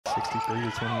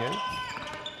63-28.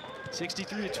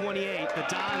 63-28. The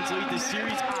Dons lead the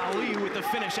series. Ali with the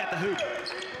finish at the hoop.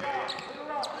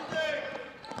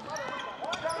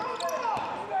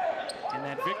 And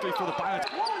that victory for the Pilots.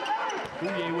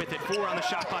 Bouye with it. 4 on the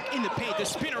shot clock. In the paint. The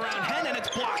spin around Hen, and it's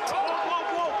blocked.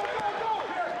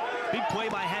 Big play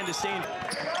by Hen to stay in.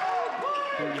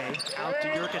 Bouye out to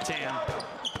Yurkatan.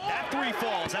 That 3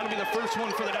 falls. That'll be the first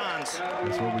one for the Dons.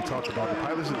 That's what we talked about. The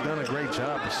Pilots have done a great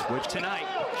job to switch. Tonight,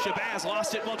 Shabazz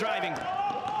lost it while driving.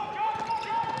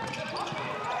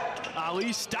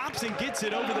 Ali stops and gets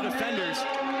it over the defenders,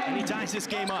 and he ties this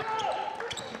game up.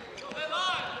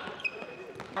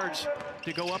 Charge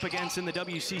to go up against in the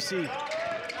WCC.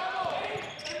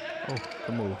 Oh,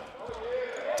 the move.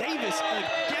 Davis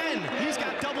again. He's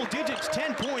got double digits,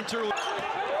 10 points early.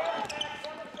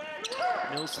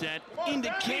 Milstead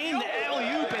into Kane, the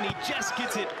alley-oop, and he just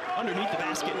gets it underneath the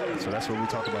basket. So that's what we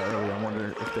talked about earlier. I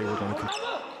wonder if they were going to.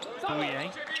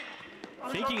 Bouye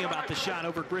thinking about the shot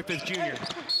over Griffith Jr.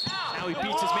 Now he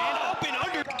beats his man up and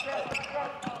under.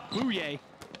 Bouye,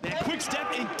 that quick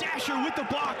step and dasher with the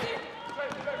block.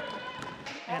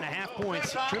 And a half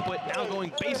points. Triplet now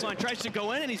going baseline, tries to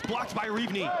go in, and he's blocked by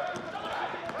Reevney.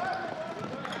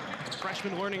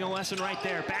 Freshman learning a lesson right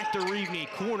there. Back to Reevney,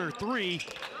 corner 3.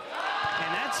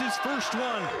 And that's his first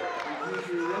one.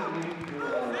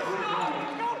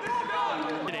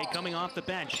 Today coming off the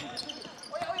bench.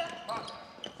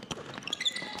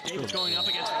 Davis going up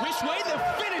against Wishway, the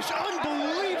finish,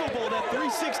 unbelievable, that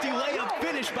 360 layup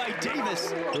finish by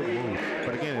Davis. Good move.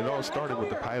 But again, it all started with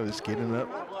the Pilots getting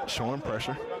up, showing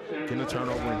pressure, getting a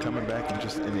turnover and coming back and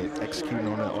just executing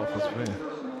on that offensive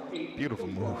end. Beautiful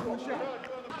move.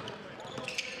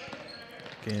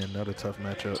 Again, another tough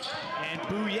matchup. And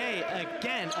Bouye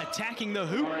again attacking the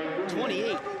hoop.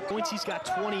 28 points, he's got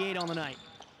 28 on the night.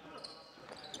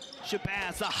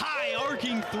 Shabazz, the high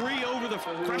arcing 3 over the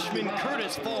freshman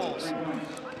Curtis Falls.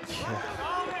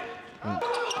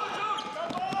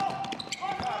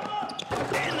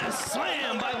 And the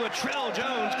slam by Latrell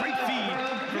Jones. Great feed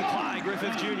from Clyde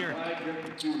Griffith Jr.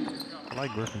 I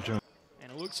like Griffith Jr.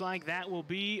 And it looks like that will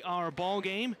be our ball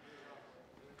game.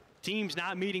 Teams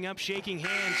not meeting up, shaking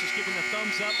hands, just giving the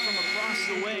thumbs up from across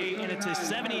the way, and it's a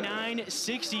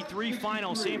 79-63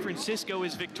 final. San Francisco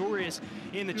is victorious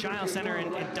in the Chiles Center.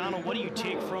 And Donald, what do you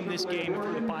take from this game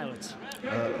for the Pilots?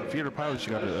 If you're the Pilots,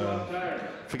 you got to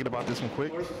forget about this one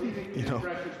quick. You know,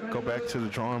 go back to the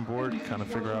drawing board, kind of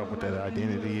figure out what that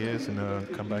identity is, and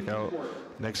come back out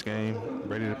next game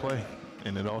ready to play.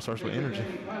 And it all starts with energy.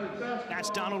 That's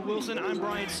Donald Wilson. I'm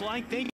Brian Sly. Thank you.